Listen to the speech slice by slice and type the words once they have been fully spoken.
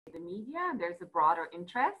the media, and there's a broader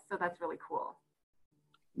interest. So that's really cool.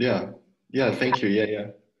 Yeah, yeah, thank you. Yeah, yeah.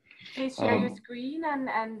 Please share your screen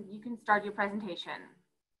and you can start your presentation.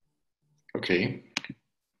 Okay.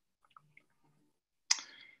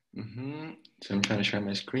 So I'm trying to share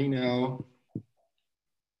my screen now.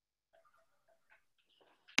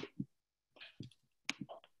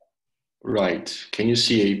 Right. Can you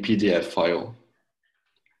see a PDF file?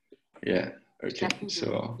 Yeah. Okay. Yes,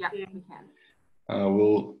 so yeah, we can.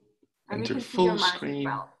 We'll and enter we can full see your screen.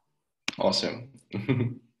 Well. Awesome.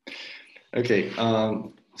 Okay.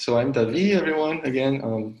 So I'm Davi, everyone.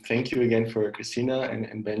 Again, thank you again for Christina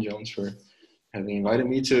and Ben Jones for having invited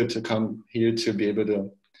me to come here to be able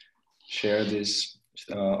to share this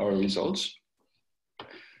our results.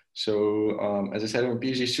 So as I said, I'm a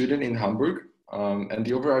PhD student in Hamburg, and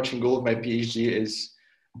the overarching goal of my PhD is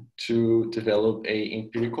to develop a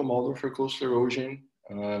empirical model for coastal erosion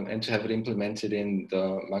and to have it implemented in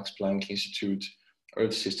the Max Planck Institute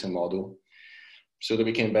Earth System model, so that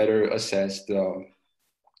we can better assess the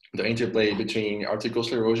interplay between Arctic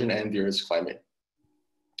coastal erosion and the Earth's climate.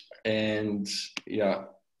 And yeah,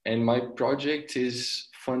 and my project is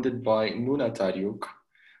funded by Nuñez.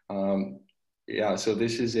 Yeah, so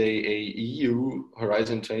this is a EU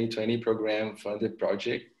Horizon 2020 program funded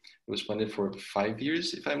project. It was funded for 5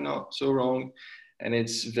 years, if I'm not so wrong. And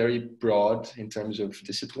it's very broad in terms of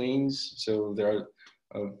disciplines. So there are,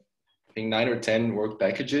 I think, 9 or 10 work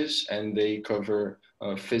packages, and they cover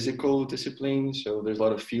physical disciplines. So there's a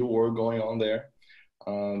lot of field work going on there.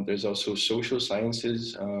 There's also social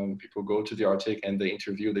sciences. People go to the Arctic and they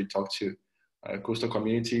interview, they talk to coastal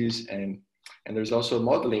communities, and there's also a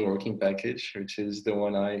modeling working package, which is the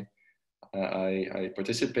one I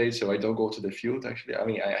participate. So I don't go to the field, actually. I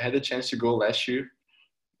mean, I had a chance to go last year,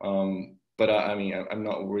 but I mean, I'm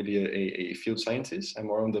not really a field scientist. I'm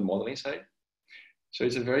more on the modeling side. So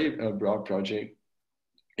it's a very broad project.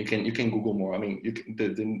 You can Google more. I mean,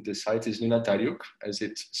 the site is Nuñez, as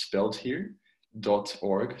it's spelled here,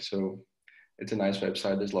 .org. So it's a nice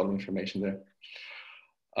website. There's a lot of information there.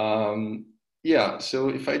 Yeah, so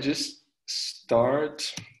if I just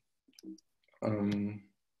start, oh,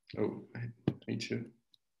 I need to,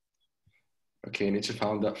 okay, I need to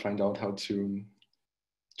find out how to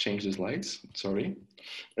change the slides, sorry.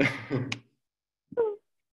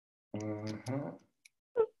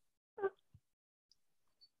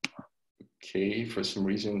 Okay, for some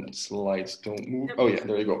reason, slides don't move. Oh yeah,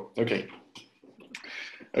 there you go, okay.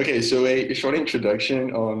 Okay, so a short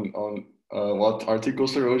introduction on what Arctic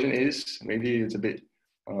coastal erosion is. Maybe it's a bit,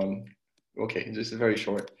 okay, just very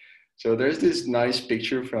short. So there's this nice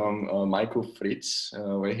picture from Michael Fritz,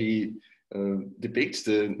 where he depicts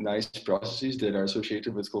the nice processes that are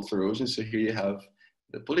associated with coastal erosion. So here you have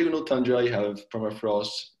the polygonal tundra, you have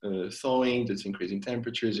permafrost thawing that's increasing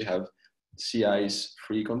temperatures, you have sea ice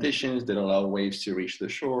free conditions that allow waves to reach the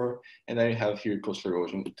shore, and then you have here coastal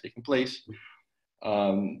erosion taking place.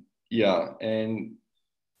 Yeah, and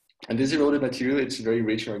this eroded material, it's very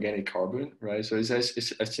rich in organic carbon, right? So it's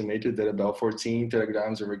estimated that about 14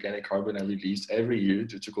 teragrams of organic carbon are released every year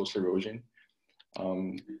due to coastal erosion.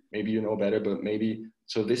 Maybe you know better, but maybe,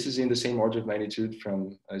 so this is in the same order of magnitude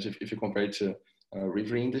from, as if you compare it to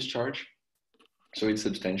riverine discharge. So it's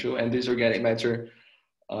substantial, and this organic matter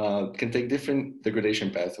can take different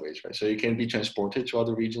degradation pathways, right? So it can be transported to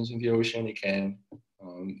other regions in the ocean, it can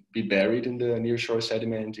be buried in the nearshore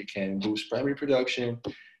sediment, it can boost primary production,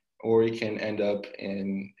 or it can end up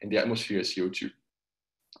in the atmosphere as CO2.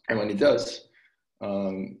 And when it does,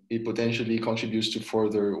 it potentially contributes to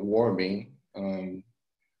further warming.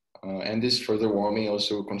 And this further warming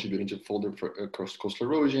also contributing to further coastal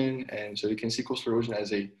erosion. And so you can see coastal erosion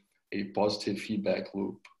as a positive feedback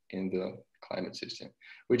loop in the climate system,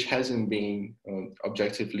 which hasn't been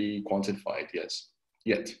objectively quantified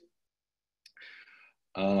yet.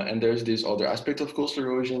 And there's this other aspect of coastal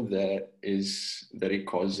erosion that it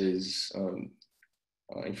causes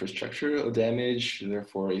infrastructural damage,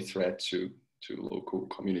 therefore a threat to local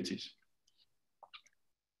communities.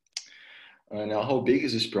 Now, how big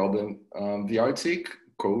is this problem? The Arctic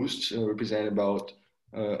coast represent about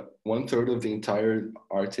 1/3 of the entire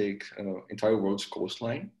Arctic, entire world's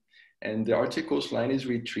coastline. And the Arctic coastline is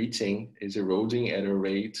retreating, is eroding at a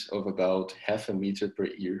rate of about 0.5 meter per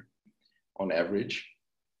year on average.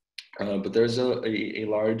 But there's a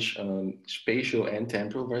large spatial and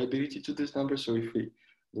temporal variability to this number. So if we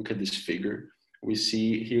look at this figure, we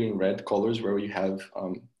see here in red colors where we have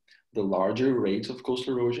the larger rates of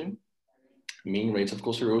coastal erosion, mean rates of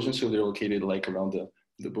coastal erosion. So they're located like around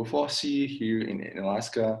the Beaufort Sea here in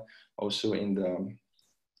Alaska, also in the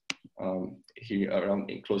here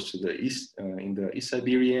around close to the east, in the East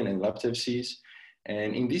Siberian and Laptev seas.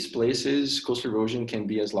 And in these places, coastal erosion can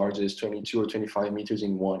be as large as 22 or 25 meters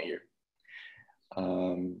in 1 year.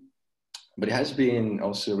 But it has been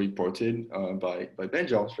also reported by Ben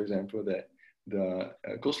Jones, for example, that the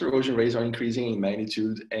coastal erosion rates are increasing in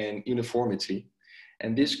magnitude and uniformity.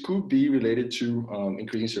 And this could be related to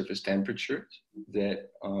increasing surface temperatures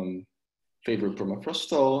that favor permafrost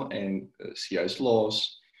thaw and sea ice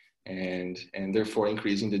loss, and therefore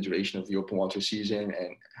increasing the duration of the open water season.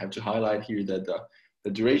 And I have to highlight here that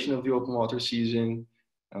the duration of the open water season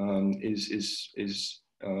is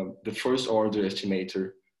the first order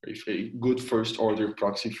estimator, a good first order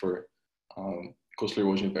proxy for coastal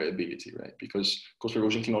erosion variability, right? Because coastal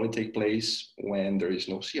erosion can only take place when there is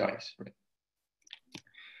no sea ice, right?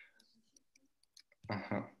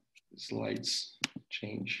 Slides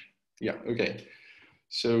change. Yeah, okay.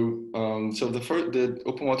 So, the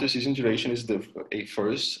open water season duration is a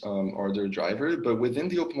first order driver, but within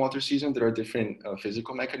the open water season, there are different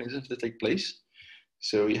physical mechanisms that take place.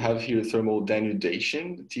 So we have here thermal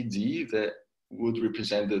denudation, TD, that would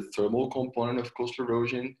represent the thermal component of coastal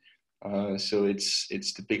erosion. So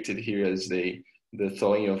it's depicted here as the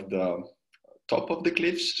thawing of the top of the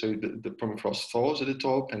cliffs. So the permafrost thaws at the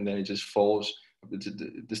top, and then it just falls,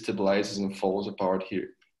 destabilizes and falls apart here,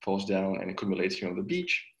 falls down and accumulates here on the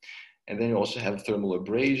beach. And then you also have thermal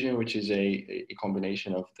abrasion, which is a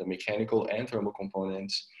combination of the mechanical and thermal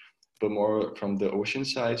components, but more from the ocean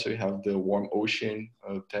side. So you have the warm ocean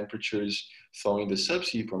temperatures thawing the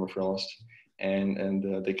subsea permafrost, and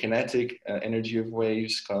the kinetic energy of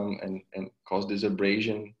waves come and cause this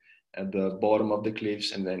abrasion at the bottom of the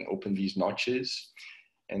cliffs and then open these notches.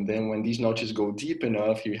 And then when these notches go deep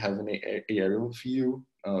enough, you have an aerial view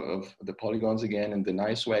of the polygons again and the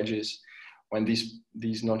nice wedges. When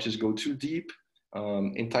these notches go too deep,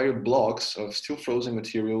 entire blocks of still frozen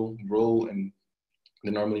material roll, and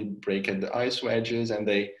they normally break at the ice wedges, and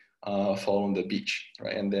they fall on the beach,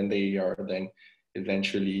 right? And then they are then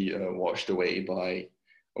eventually washed away by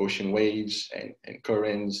ocean waves and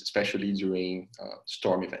currents, especially during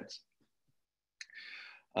storm events.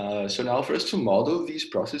 So now for us to model these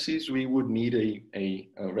processes, we would need a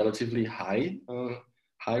relatively high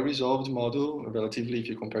resolved model, relatively if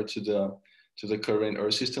you compare to the current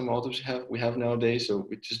Earth system models we have nowadays. So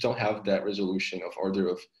we just don't have that resolution of order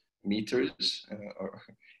of meters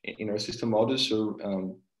in our system models.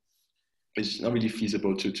 So it's not really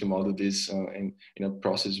feasible to model this in a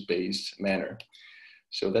process-based manner.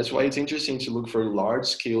 So that's why it's interesting to look for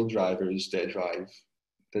large-scale drivers that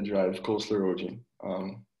drive coastal erosion.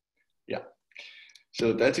 Yeah,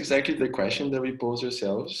 so that's exactly the question that we pose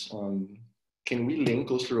ourselves. Can we link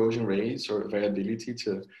coastal erosion rates or variability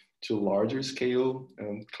to larger scale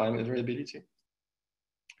climate variability?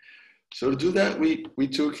 So to do that, we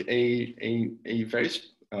took a very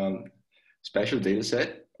special data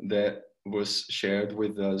set that was shared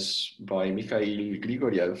with us by Mikhail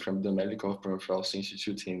Grigoriev from the Melikov Permafrost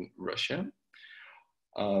Institute in Russia.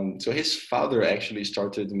 So his father actually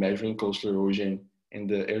started measuring coastal erosion in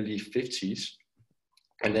the early 50s.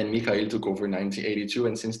 And then Mikhail took over in 1982.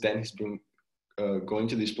 And since then, he's been going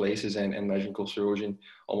to these places and measuring coastal erosion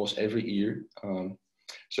almost every year.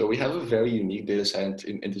 So we have a very unique data set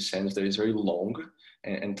in the sense that it's very long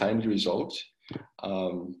and timely results.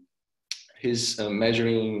 His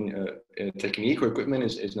measuring technique or equipment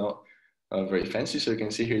is not very fancy. So you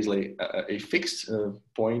can see here is like a fixed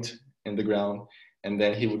point in the ground. And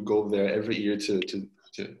then he would go there every year to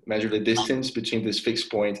measure the distance between this fixed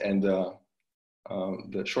point and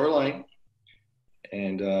the shoreline.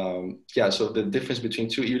 And yeah, so the difference between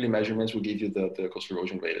two yearly measurements will give you the coastal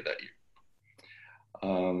erosion rate of that year.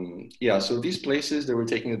 Yeah, so these places that we're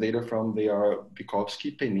taking the data from, they are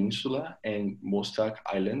Bykovsky Peninsula and Mostak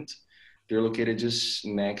Island. They're located just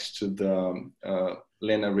next to the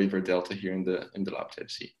Lena River Delta here in the Laptev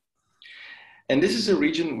Sea. And this is a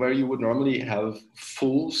region where you would normally have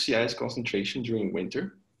full sea ice concentration during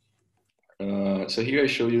winter. So here I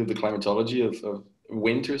show you the climatology of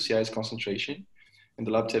winter sea ice concentration in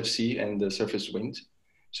the Laptev Sea and the surface wind.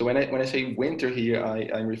 So when I say winter here,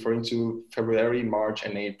 I'm referring to February, March,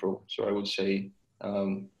 and April. So I would say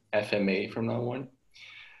FMA from now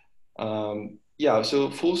on. Yeah, so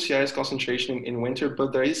full sea ice concentration in winter,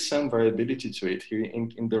 but there is some variability to it. Here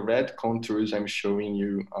in the red contours, I'm showing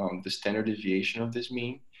you the standard deviation of this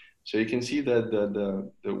mean. So you can see that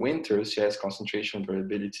the winter sea ice concentration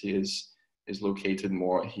variability is located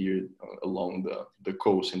more here along the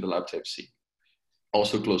coast in the Laptev Sea,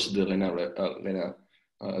 also close to the Lena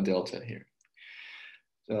Delta here.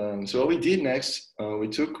 So what we did next, we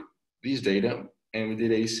took these data and we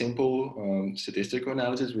did a simple statistical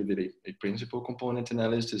analysis. We did a principal component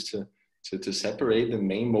analysis to separate the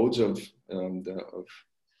main modes of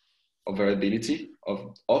variability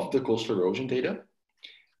of the coastal erosion data.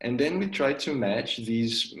 And then we tried to match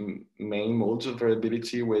these main modes of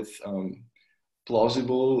variability with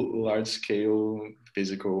plausible large-scale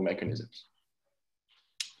physical mechanisms.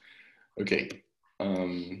 Okay,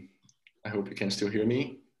 I hope you can still hear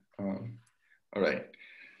me. All right.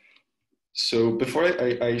 So before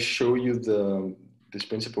I show you these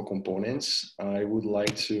principal components, I would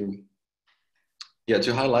like to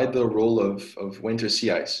highlight the role of winter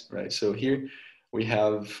sea ice, right? So here we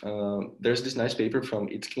have, there's this nice paper from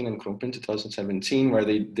Itkin and Krump in 2017, where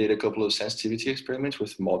they did a couple of sensitivity experiments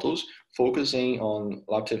with models focusing on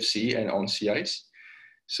Laptev Sea and on sea ice.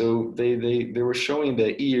 So they were showing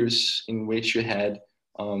the years in which you had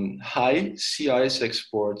high sea ice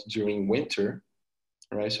export during winter,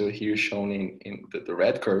 right? So here shown in the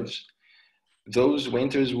red curves. Those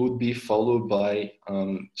winters would be followed by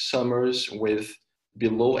summers with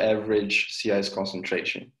below average sea ice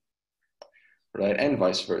concentration, right? And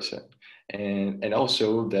vice versa. And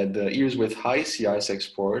also that the years with high sea ice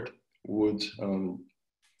export would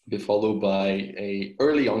be followed by a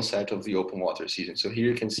early onset of the open water season. So here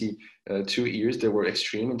you can see 2 years that were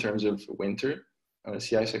extreme in terms of winter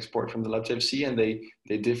sea ice export from the Laptev Sea, and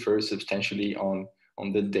they differ substantially on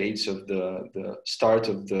the dates of the start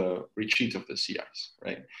of the retreat of the sea ice,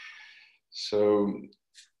 right? So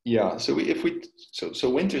yeah, so so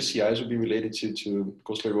winter sea ice would be related to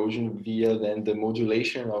coastal erosion via then the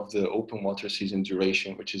modulation of the open water season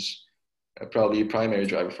duration, which is probably a primary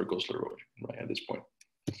driver for coastal erosion, right, at this point.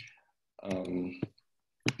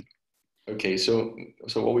 Okay, so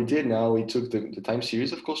what we did now, we took the time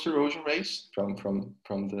series of coastal erosion rates from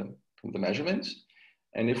the measurements,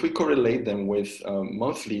 and if we correlate them with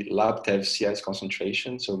monthly Laptev sea ice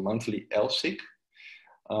concentration, so monthly LSIC,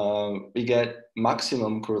 we get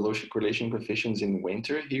maximum correlation coefficients in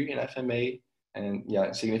winter here in FMA, and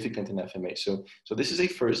yeah, significant in FMA. So this is a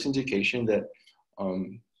first indication that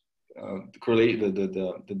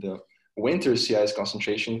the winter sea ice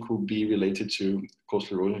concentration could be related to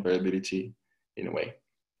coastal erosion variability in a way.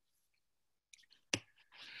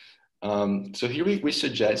 So here we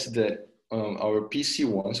suggest that our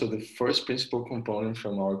PC1, so the first principal component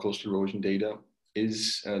from our coastal erosion data,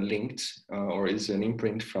 is linked or is an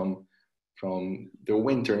imprint from the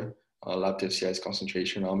winter Laptev sea ice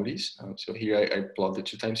concentration anomalies. So here I plot the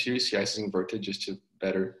 2 time series. Sea ice is inverted just to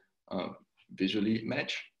better visually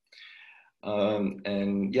match.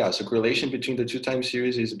 And yeah, so correlation between the 2 time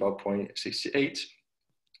series is about 0.68.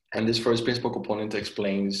 And this first principal component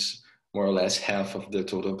explains more or less half of the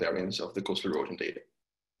total variance of the coastal erosion data.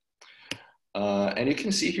 And you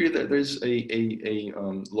can see here that there's a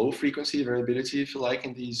low frequency variability, if you like,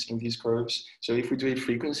 in these curves. So if we do a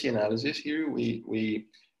frequency analysis here, we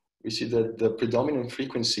see that the predominant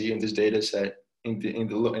frequency in this data set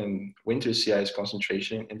in winter sea ice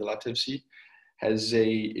concentration in the Laptev Sea has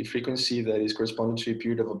a frequency that is corresponding to a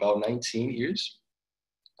period of about 19 years,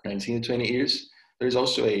 19 to 20 years. There's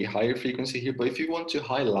also a higher frequency here, but if you want to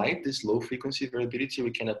highlight this low frequency variability,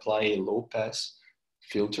 we can apply a low pass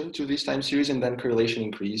filter to this time series, and then correlation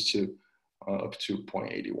increase to up to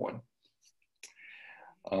 0.81.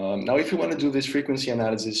 Now, if you want to do this frequency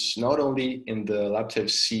analysis, not only in the Laptev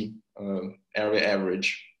Sea area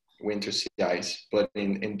average winter sea ice, but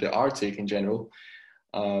in the Arctic in general,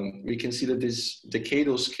 we can see that this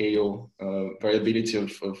decadal scale variability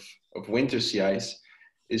of winter sea ice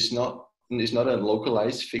is not a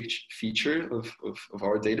localized feature of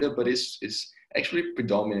our data, but is actually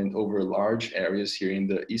predominant over large areas here in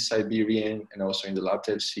the East Siberian and also in the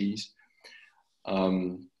Laptev Seas.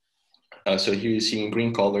 So here you see in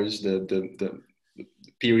green colors the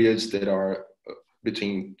periods that are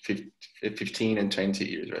between 15 and 20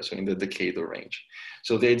 years, right? So in the decadal range.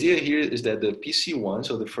 So the idea here is that the PC1,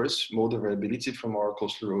 so the first mode of variability from our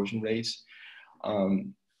coastal erosion rates,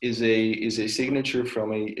 is a signature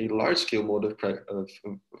from a large scale mode of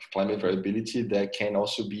climate variability that can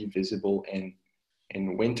also be visible in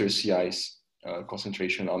winter sea ice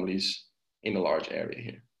concentration anomalies in a large area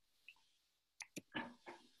here.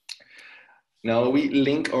 Now we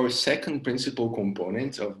link our second principal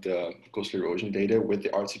component of the coastal erosion data with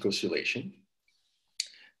the Arctic oscillation,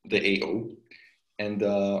 the AO. And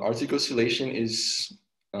the Arctic oscillation is,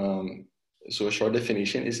 so a short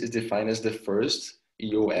definition is defined as the first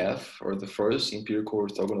EOF, or the first empirical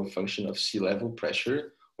orthogonal function of sea level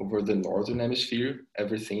pressure over the northern hemisphere,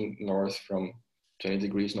 everything north from 20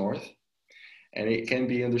 degrees north. And it can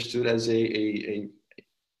be understood as a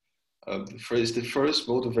the first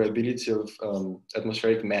mode of variability of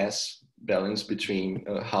atmospheric mass balance between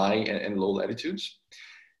high and low latitudes.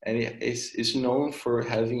 And it's known for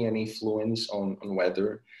having an influence on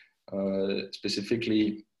weather,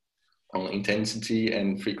 specifically on intensity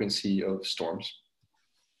and frequency of storms,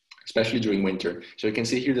 especially during winter. So you can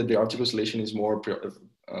see here that the Arctic Oscillation is more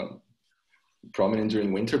prominent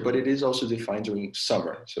during winter, but it is also defined during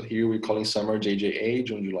summer. So here we're calling summer JJA,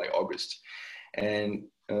 June, July, August. And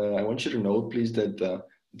I want you to note, please, that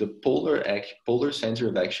the polar center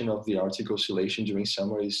of action of the Arctic Oscillation during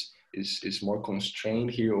summer is more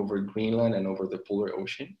constrained here over Greenland and over the polar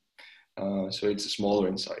ocean. So it's smaller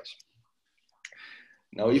in size.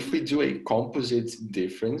 Now, if we do a composite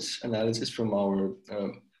difference analysis from our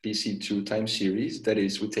PC2 time series, that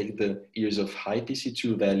is, we take the years of high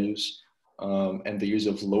PC2 values and the years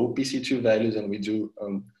of low PC2 values, and we do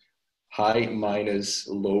high minus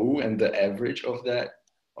low and the average of that,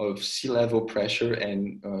 of sea level pressure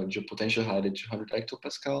and geopotential height at 200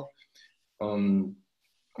 hectopascal.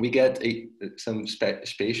 We get some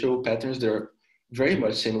spatial patterns that are very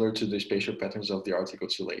much similar to the spatial patterns of the Arctic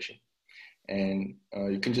Oscillation. And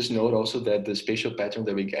you can just note also that the spatial pattern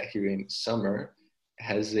that we get here in summer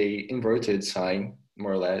has a inverted sign,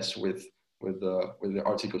 more or less, with the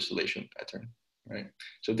Arctic Oscillation pattern, right?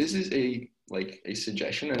 So this is a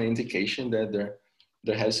suggestion, an indication that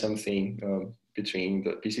there has something between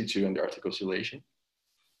the PC2 and the Arctic Oscillation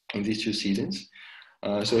in these two seasons.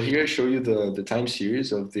 So here I show you the time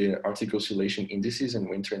series of the Arctic Oscillation indices in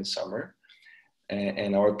winter and summer,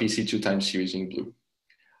 and our PC2 time series in blue.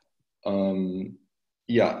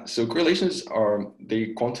 Yeah, so correlations they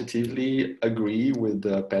quantitatively agree with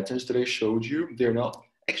the patterns that I showed you. They're not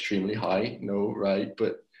extremely high, no, right?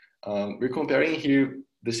 But we're comparing here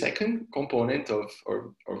the second component of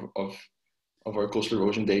our coastal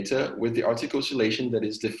erosion data with the Arctic Oscillation that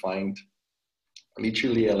is defined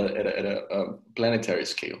literally at a planetary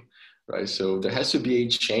scale, right? So there has to be a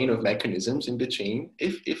chain of mechanisms in between,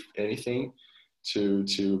 if anything, to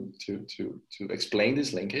explain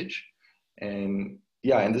this linkage. And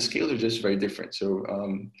yeah, and the scales are just very different. So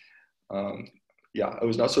yeah, I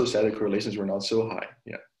was not so sad that correlations were not so high.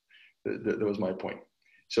 Yeah, that was my point.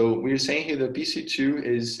 So we're saying here that PC2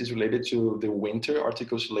 is related to the winter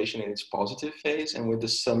Arctic Oscillation in its positive phase, and with the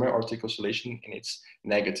summer Arctic Oscillation in its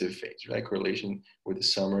negative phase, right? Correlation with the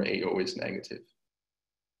summer AO is negative.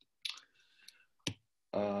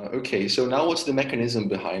 Okay, so now what's the mechanism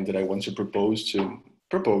behind that I want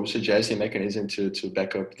to suggest a mechanism to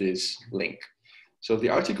back up this link. So the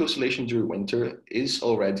Arctic Oscillation during winter is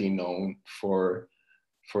already known for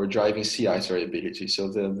driving sea ice variability. So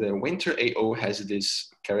the winter AO has this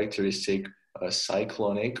characteristic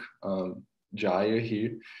cyclonic gyre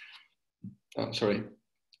here. Sorry,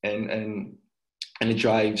 and it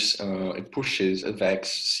drives, it pushes,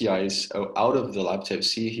 advects sea ice out of the Laptev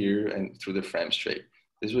Sea here and through the Fram Strait.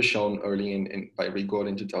 This was shown early by Rigord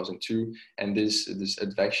in 2002, and this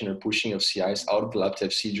advection or pushing of sea ice out of the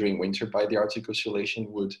Laptev Sea during winter by the Arctic Oscillation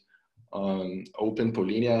would open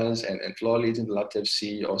polynyas and floodlids in the Laptev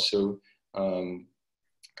Sea, also, and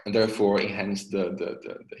therefore enhance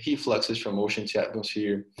the heat fluxes from ocean to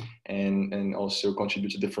atmosphere, and also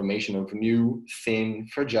contribute to the formation of new, thin,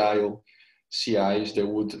 fragile sea ice that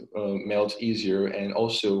would melt easier and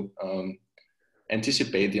also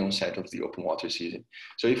anticipate the onset of the open water season.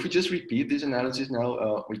 So if we just repeat this analysis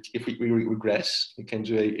now, if we regress, we can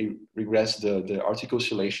do regress the Arctic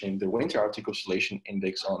Oscillation, the winter Arctic Oscillation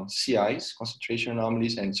index on sea ice, concentration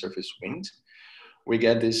anomalies, and surface wind. We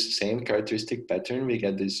get this same characteristic pattern. We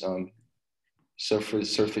get this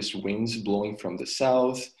surface winds blowing from the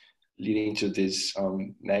south, leading to this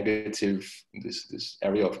this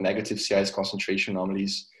area of negative sea ice concentration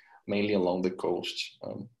anomalies, mainly along the coast,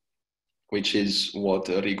 which is what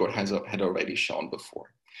Rigord had already shown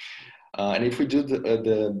before. And if we do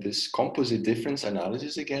this composite difference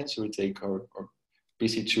analysis again, so we take our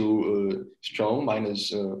PC2 strong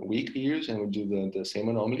minus weak years, and we do the same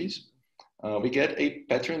anomalies, we get a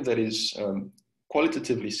pattern that is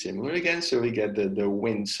qualitatively similar again. So we get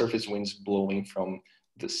the surface winds blowing from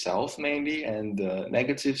the south mainly, and the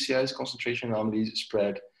negative sea ice concentration anomalies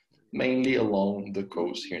spread mainly along the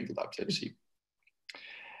coast here in the Laptev Sea.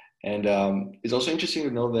 And it's also interesting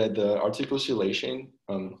to know that the Arctic Oscillation,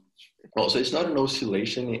 also it's not an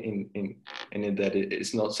oscillation in that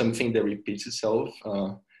it's not something that repeats itself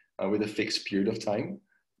with a fixed period of time,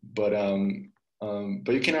 but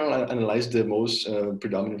you can analyze the most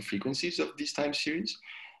predominant frequencies of these time series.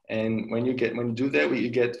 And when you do that, you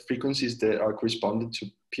get frequencies that are corresponding to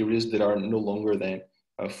periods that are no longer than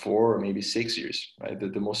 4 or maybe 6 years, right?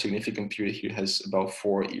 The most significant period here has about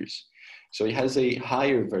 4 years. So it has a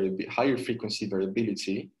higher frequency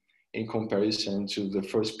variability in comparison to the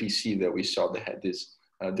first PC that we saw that had this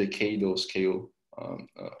decadal scale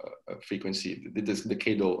frequency, this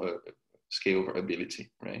decadal scale variability,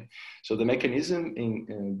 right? So the mechanism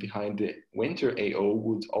behind the winter AO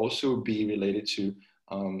would also be related to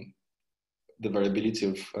the variability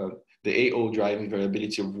of the AO driving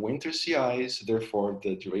variability of winter CIs, therefore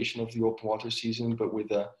the duration of the open water season, but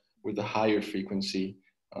with a higher frequency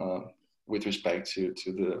with respect to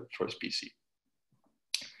the first PC.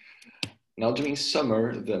 Now during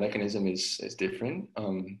summer, the mechanism is different.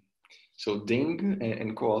 So Ding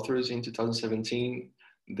and co-authors in 2017,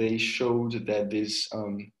 they showed that this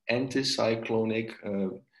anticyclonic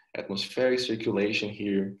atmospheric circulation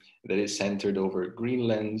here that is centered over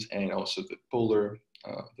Greenland and also the polar,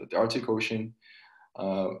 the Arctic Ocean,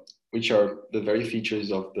 which are the very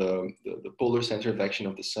features of the polar center of action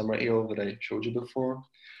of the summer AO that I showed you before.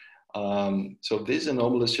 So this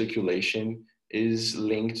anomalous circulation is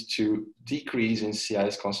linked to decrease in sea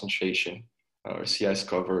ice concentration or sea ice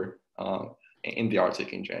cover in the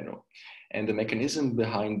Arctic in general. And the mechanism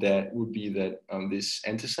behind that would be that this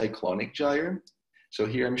anticyclonic gyre. So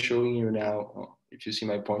here I'm showing you now, if you see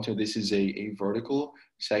my pointer, this is a vertical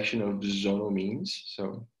section of zonal means.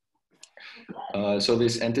 So, so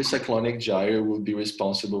this anticyclonic gyre would be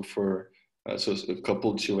responsible for, so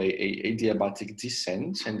coupled to a adiabatic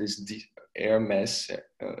descent, and this air mass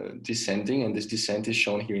descending, and this descent is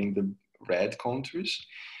shown here in the red contours.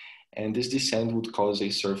 And this descent would cause a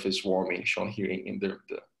surface warming, shown here in the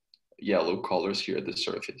yellow colors here at the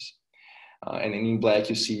surface. And in black,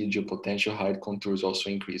 you see geopotential height contours also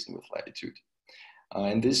increasing with latitude.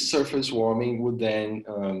 And this surface warming would then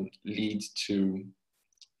lead to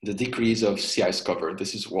the decrease of sea ice cover.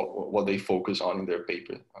 This is what they focus on in their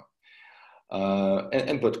paper.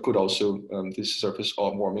 But could also, this surface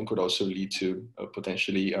warming could also lead to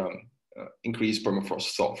potentially increased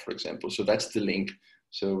permafrost thaw, for example. So that's the link.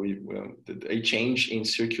 So a change in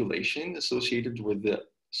circulation associated with the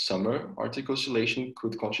summer Arctic oscillation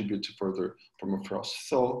could contribute to further permafrost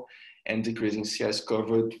thaw and decreasing sea ice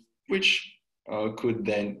cover, which could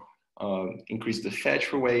then increase the fetch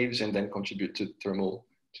for waves and then contribute to thermal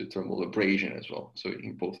abrasion as well. So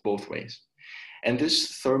in both ways. And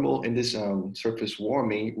this surface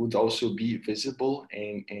warming would also be visible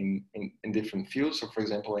in different fields. So for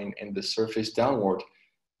example, in the surface downward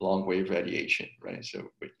long wave radiation, right? So,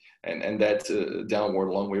 and that downward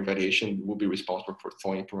long wave radiation will be responsible for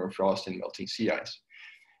thawing permafrost and melting sea ice.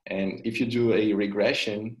 And if you do a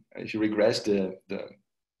regression, if you regress the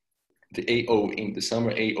AO in the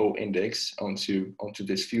summer AO index onto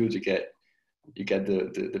this field, you get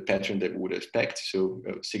the pattern that we would expect. So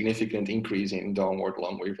a significant increase in downward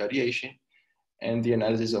long wave radiation. And the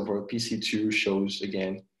analysis of our PC2 shows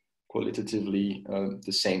again qualitatively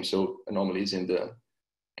the same. So anomalies in the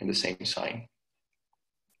same sign.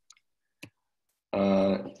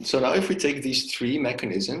 So now if we take these three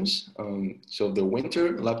mechanisms, so the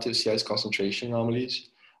winter Laptev sea ice concentration anomalies,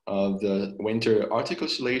 the winter Arctic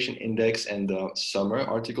oscillation index and the summer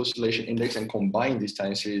Arctic oscillation index, and combine these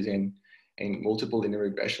time series in multiple linear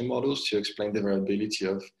regression models to explain the variability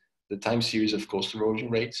of the time series of coastal erosion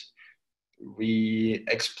rates, we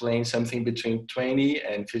explain something between 20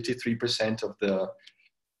 and 53% of the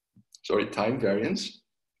time variance.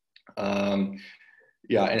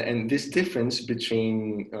 Yeah, and this difference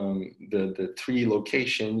between the three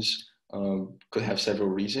locations could have several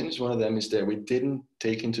reasons. One of them is that we didn't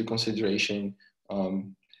take into consideration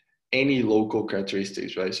any local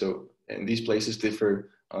characteristics, right? So, and these places differ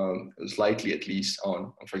slightly, at least,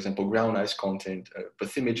 on, for example, ground ice content,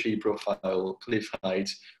 bathymetry profile, cliff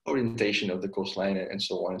heights, orientation of the coastline, and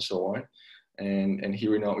so on and so on. And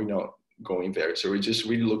here we're not going there. So we're just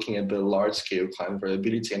really looking at the large scale climate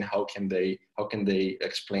variability and how can they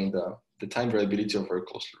explain the time variability of our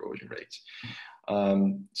coastal erosion rates.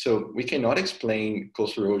 So we cannot explain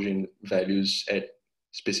coastal erosion values at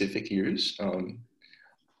specific years.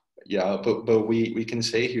 Yeah, but we can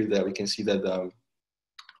say here that we can see that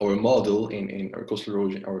our model in our coastal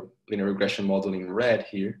erosion, our linear regression model in red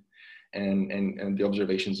here, and the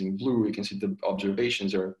observations in blue, we can see the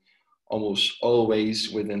observations are almost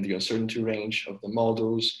always within the uncertainty range of the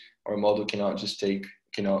models. Our model cannot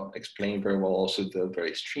explain very well also the very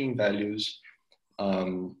extreme values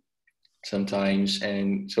sometimes.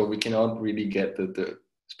 And so we cannot really get the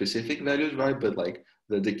specific values right, but like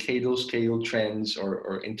the decadal scale trends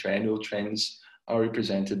or interannual trends are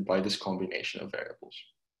represented by this combination of variables.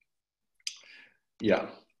 Yeah,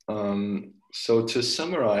 so to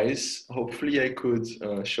summarize, hopefully I could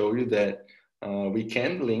show you that we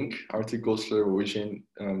can link Arctic coastal erosion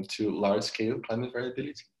to large-scale climate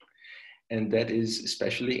variability. And that is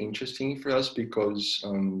especially interesting for us because,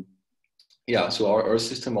 yeah, so our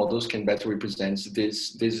system models can better represent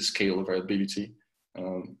this scale of variability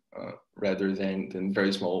rather than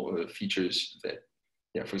very small features that,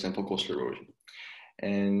 yeah, for example, coastal erosion.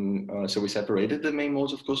 And so we separated the main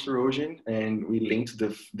modes of coastal erosion, and we linked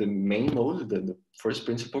the main mode, the first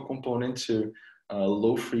principal component, to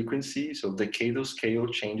low frequency, so decadal scale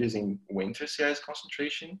changes in winter sea ice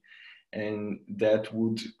concentration, and that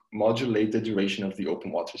would modulate the duration of the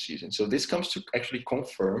open water season. So this comes to actually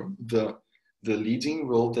confirm the leading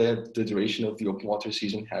role that the duration of the open water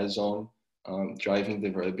season has on driving the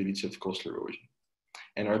variability of coastal erosion.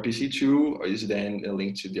 And RPC2 is then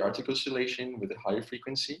linked to the Arctic oscillation with a higher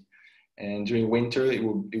frequency. And during winter, it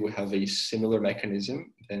will have a similar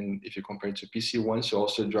mechanism than if you compare it to PC1, so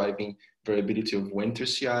also driving variability of winter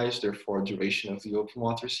sea ice, therefore duration of the open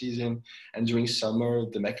water season. And during summer,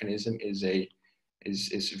 the mechanism is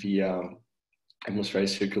via atmospheric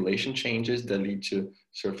circulation changes that lead to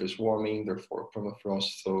surface warming, therefore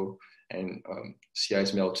permafrost thaw, and sea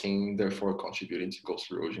ice melting, therefore contributing to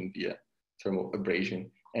coastal erosion via thermal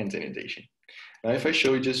abrasion and denudation. Now, if I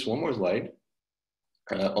show you just one more slide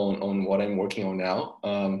on what I'm working on now.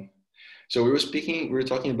 So we were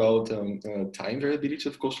talking about time variability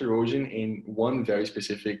of coastal erosion in one very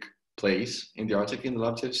specific place in the Arctic, in the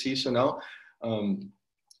Laptev Sea. So now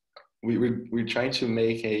we're trying to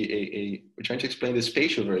make we're trying to explain the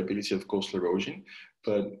spatial variability of coastal erosion,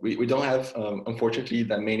 but we don't have, unfortunately,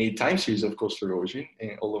 that many time series of coastal erosion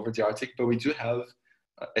all over the Arctic, but we do have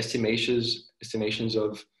estimations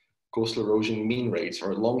of coastal erosion mean rates,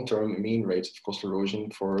 or long-term mean rates of coastal erosion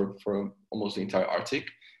for almost the entire Arctic.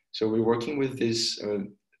 So we're working with this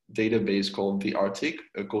database called the Arctic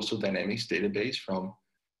Coastal Dynamics database from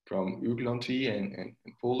Uglanti and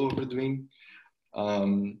Polo were doing.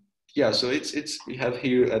 Yeah, so we have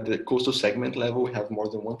here at the coastal segment level, we have more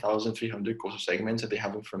than 1,300 coastal segments, and they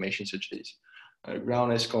have information such as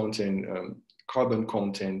ground ice content, carbon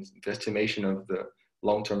content, the estimation of the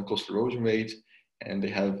long-term coastal erosion rate, and they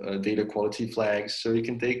have data quality flags. So you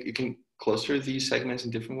can cluster these segments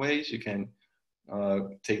in different ways. You can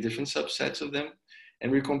take different subsets of them,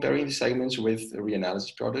 and we're comparing these segments with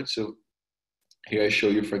reanalysis products. So here I show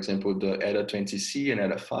you, for example, the ETA 20C and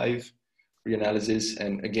ETA 5 reanalysis,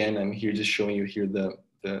 and again, I'm here just showing you here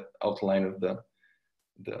the outline of the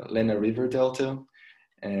Lena River Delta,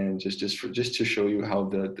 and just to show you how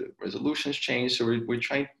the resolutions change. So we're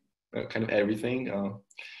trying kind of everything,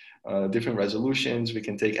 different resolutions. We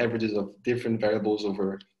can take averages of different variables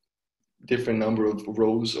over different number of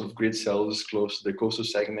rows of grid cells close to the coastal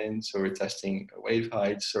segment. So we're testing wave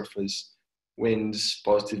height, surface winds,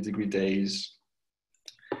 positive degree days.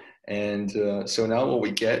 And so now what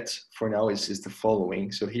we get for now is the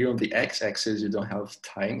following. So here on the x-axis, you don't have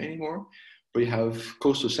time anymore, but you have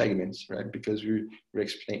coastal segments, right? Because we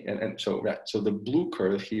explain, and so the blue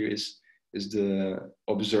curve here is the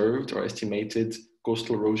observed or estimated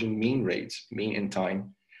coastal erosion mean rates, mean and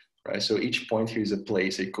time, right? So each point here is a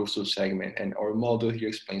place, a coastal segment, and our model here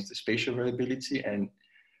explains the spatial variability. And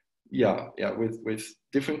yeah, with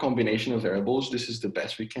different combination of variables, this is the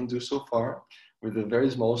best we can do so far. With a very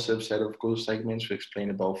small subset of coastal segments, we explain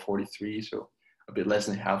about 43, so a bit less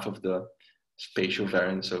than half of the spatial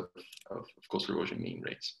variance of coastal erosion mean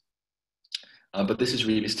rates. But this is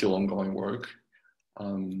really still ongoing work.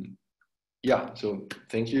 Yeah, so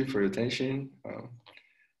thank you for your attention.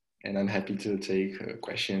 And I'm happy to take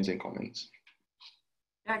questions and comments.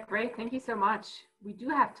 Yeah, great. Thank you so much. We do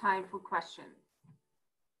have time for questions.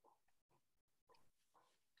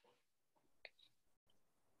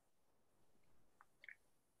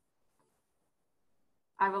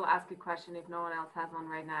 I will ask a question if no one else has one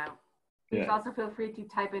right now. Please also feel free to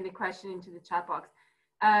type in the question into the chat box.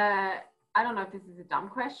 I don't know if this is a dumb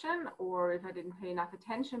question or if I didn't pay enough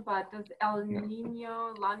attention, but does El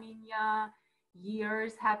Nino, La Nina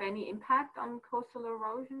years have any impact on coastal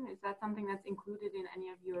erosion? Is that something that's included in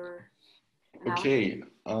any of your analysis? Okay.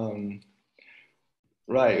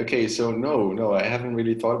 Right. Okay. So no, I haven't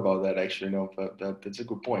really thought about that actually. No, but that's a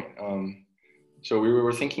good point. So when we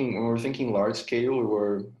were thinking large scale, we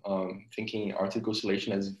were thinking Arctic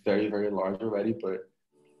oscillation as very, very large already. But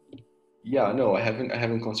yeah, no, I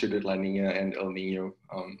haven't considered La Nina and El Nino.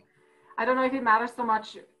 I don't know if it matters so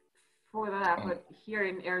much for that, but here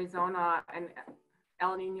in Arizona, and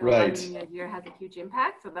El Nino, right. La Nina year has a huge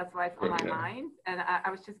impact, so that's why it's on my mind. And I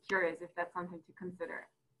was just curious if that's something to consider.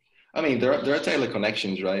 I mean, there are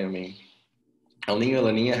teleconnections, right? I mean, El Nino,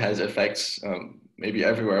 La Nina has effects maybe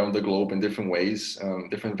everywhere on the globe in different ways,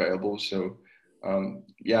 different variables. So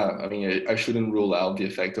yeah, I mean, I shouldn't rule out the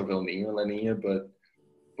effect of El Nino and La Nina,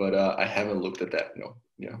 but I haven't looked at that. No,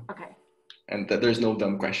 yeah. Okay. And that there's no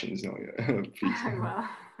dumb questions. No, yeah. Please. Well.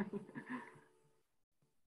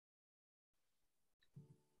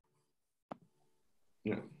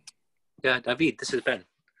 Yeah. Yeah, David, this is Ben.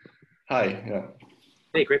 Hi. Yeah.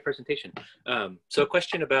 Hey, great presentation. So a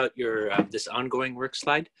question about your this ongoing work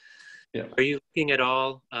slide. Yeah. Are you looking at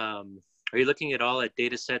all? Are you looking at all at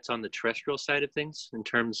data sets on the terrestrial side of things in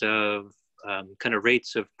terms of kind of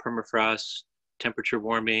rates of permafrost, temperature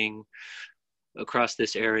warming across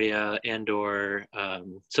this area, and/or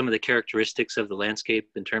some of the characteristics of the landscape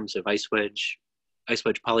in terms of ice wedge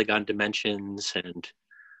polygon dimensions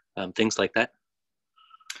and things like that?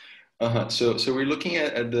 So we're looking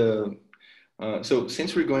at the so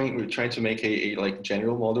since we're trying to make a like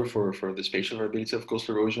general model for the spatial variability of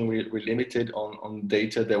coastal erosion, we're limited on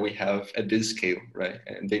data that we have at this scale, right?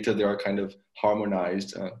 And data that are kind of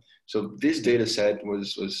harmonized. So this data set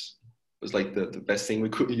was like the best thing we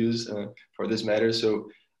could use for this matter. So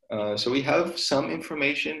so we have some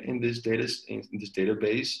information in this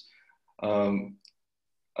database.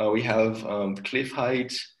 We have cliff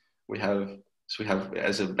height. We have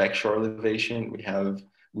as a backshore elevation. We have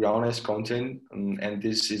ground ice content, and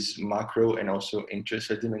this is macro and also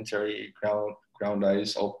intra-sedimentary ground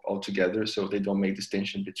ice all together, so they don't make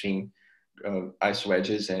distinction between ice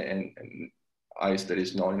wedges and ice that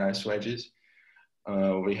is not in ice wedges.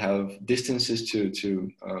 We have distances to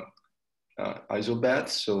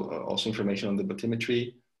isobaths, so also information on the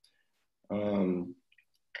bathymetry.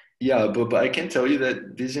 Yeah, but I can tell you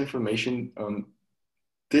that this information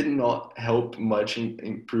did not help much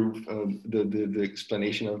improve the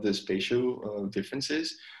explanation of the spatial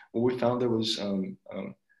differences. What we found that was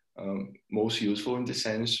most useful in this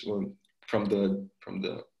sense, from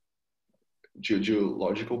the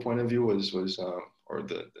geological point of view, was or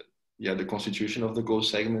the constitution of the gold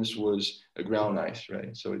segments was a ground ice,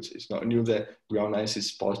 right? So it's not new that ground ice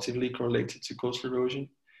is positively correlated to coastal erosion.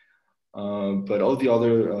 But all the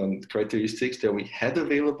other characteristics that we had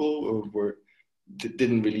available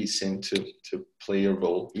didn't really seem to play a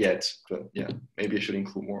role yet. But yeah, maybe I should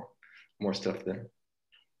include more stuff there.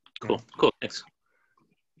 Cool, thanks.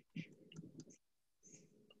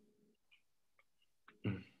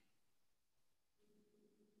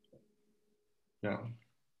 Yeah.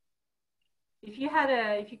 If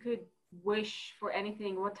you could wish for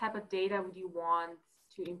anything, what type of data would you want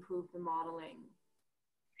to improve the modeling?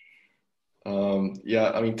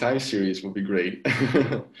 Yeah, I mean, time series would be great.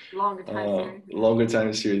 Longer time series. Longer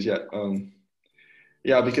time series, yeah.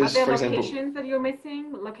 Yeah, because are there for example, locations that you're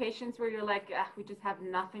missing? Locations where you're like, we just have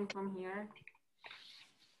nothing from here.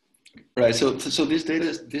 Right. So this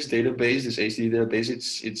database, this ACD database,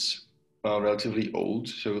 it's relatively old.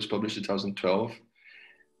 So it was published in 2012.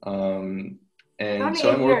 And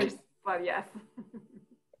so I'm working. But yes.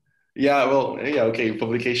 Yeah. Well. Yeah. Okay.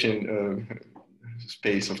 Publication.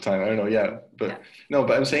 Space of time. I don't know. Yeah. But yeah. No.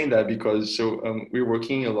 But I'm saying that because we're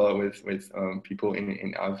working a lot with people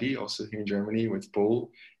in AVI, also here in Germany, with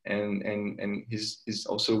Paul, and he's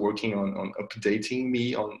also working on updating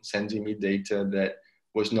me, on sending me data that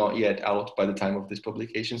was not yet out by the time of this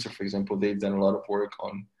publication. So, for example, they've done a lot of work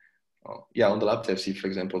on the Laptev Sea, for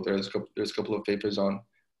example. There's a couple of papers on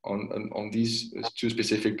these two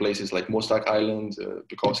specific places, like Mostak Island,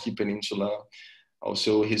 Bukowski Peninsula.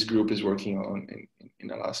 Also, his group is working on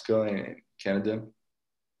in Alaska and Canada.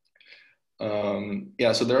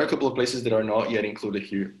 Yeah, so there are a couple of places that are not yet included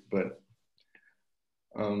here, but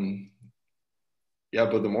yeah,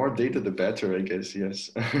 but the more data, the better, I guess.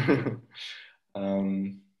 Yes.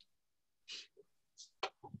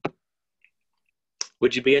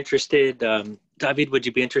 Would you be interested, David? Would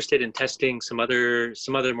you be interested in testing some other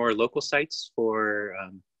more local sites for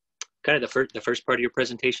kind of the first part of your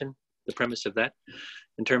presentation? The premise of that,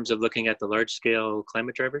 in terms of looking at the large scale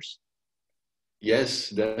climate drivers? Yes,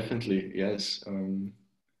 definitely. Yes,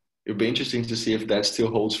 it would be interesting to see if that still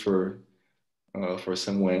holds for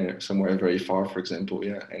somewhere very far, for example.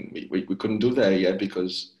 Yeah, and we couldn't do that yet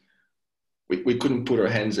because we couldn't put our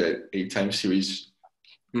hands at a time series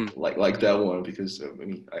like that one, because I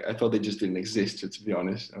mean I thought they just didn't exist, to be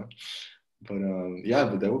honest. But yeah,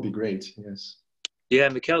 but that would be great. Yes. Yeah,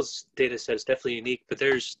 Mikhail's data set is definitely unique, but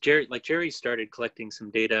there's Jerry started collecting some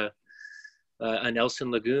data on Nelson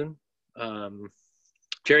Lagoon.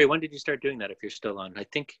 Jerry, when did you start doing that, if you're still on? I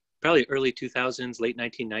think probably early 2000s, late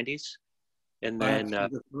 1990s. And then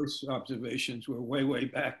the first observations were way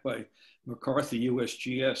back by McCarthy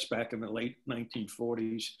USGS back in the late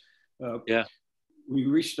 1940s. Yeah. We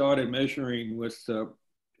restarted measuring with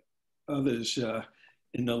others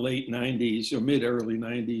in the late 90s or mid-early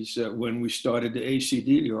 90s when we started the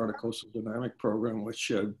ACD, the Artificial Dynamic Program,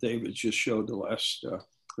 which David just showed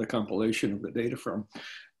the compilation of the data from.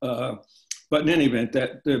 But in any event,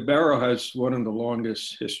 the Barrow has one of the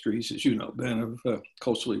longest histories, as you know, Ben, of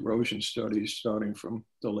coastal erosion studies starting from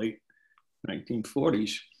the late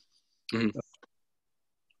 1940s. Mm-hmm.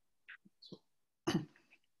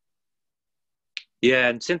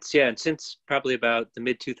 And since probably about the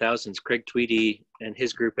mid 2000s, Craig Tweedy and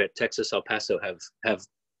his group at Texas El Paso have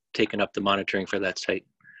taken up the monitoring for that site.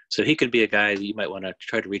 So he could be a guy that you might want to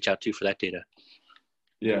try to reach out to for that data.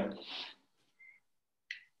 Yeah.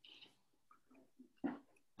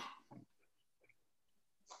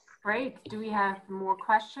 Great. Do we have more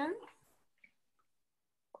questions?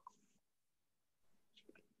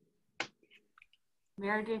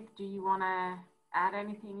 Meredith, do you want to add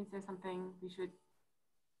anything? Is there something we should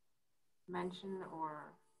mention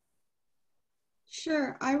or?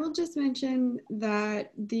 Sure. I will just mention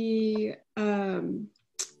that the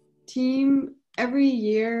team, every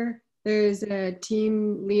year, there's a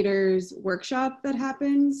team leaders workshop that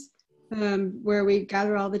happens where we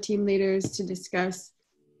gather all the team leaders to discuss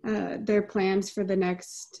their plans for the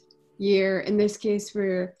next year. In this case,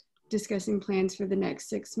 we're discussing plans for the next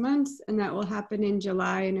 6 months, and that will happen in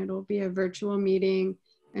July, and it'll be a virtual meeting.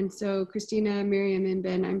 And so Christina, Miriam, and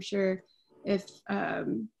Ben, I'm sure if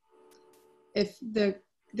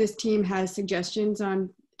this team has suggestions on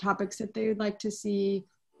topics that they would like to see,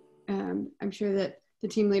 I'm sure that the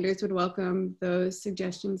team leaders would welcome those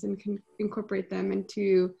suggestions and can incorporate them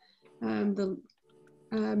into the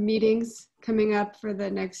meetings coming up for the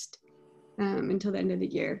next, until the end of the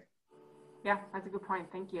year. Yeah, that's a good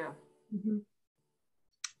point. Thank you. Mm-hmm.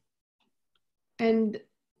 And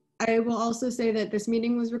I will also say that this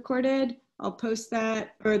meeting was recorded. I'll post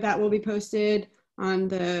that, or that will be posted on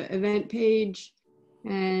the event page.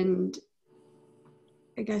 And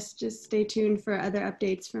I guess just stay tuned for other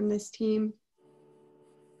updates from this team.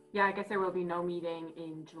 Yeah, I guess there will be no meeting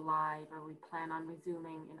in July, but we plan on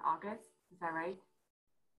resuming in August. Is that right?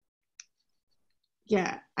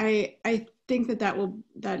 Yeah, I think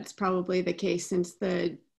that's probably the case since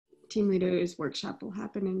the team leaders workshop will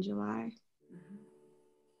happen in July. Mm-hmm.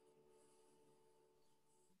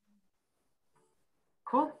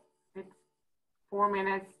 Cool. It's 4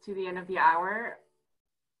 minutes to the end of the hour.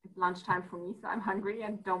 It's lunchtime for me, so I'm hungry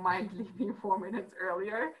and don't mind leaving 4 minutes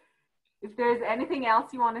earlier. If there's anything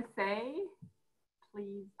else you want to say,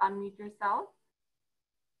 please unmute yourself.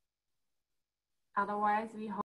 Otherwise, we hope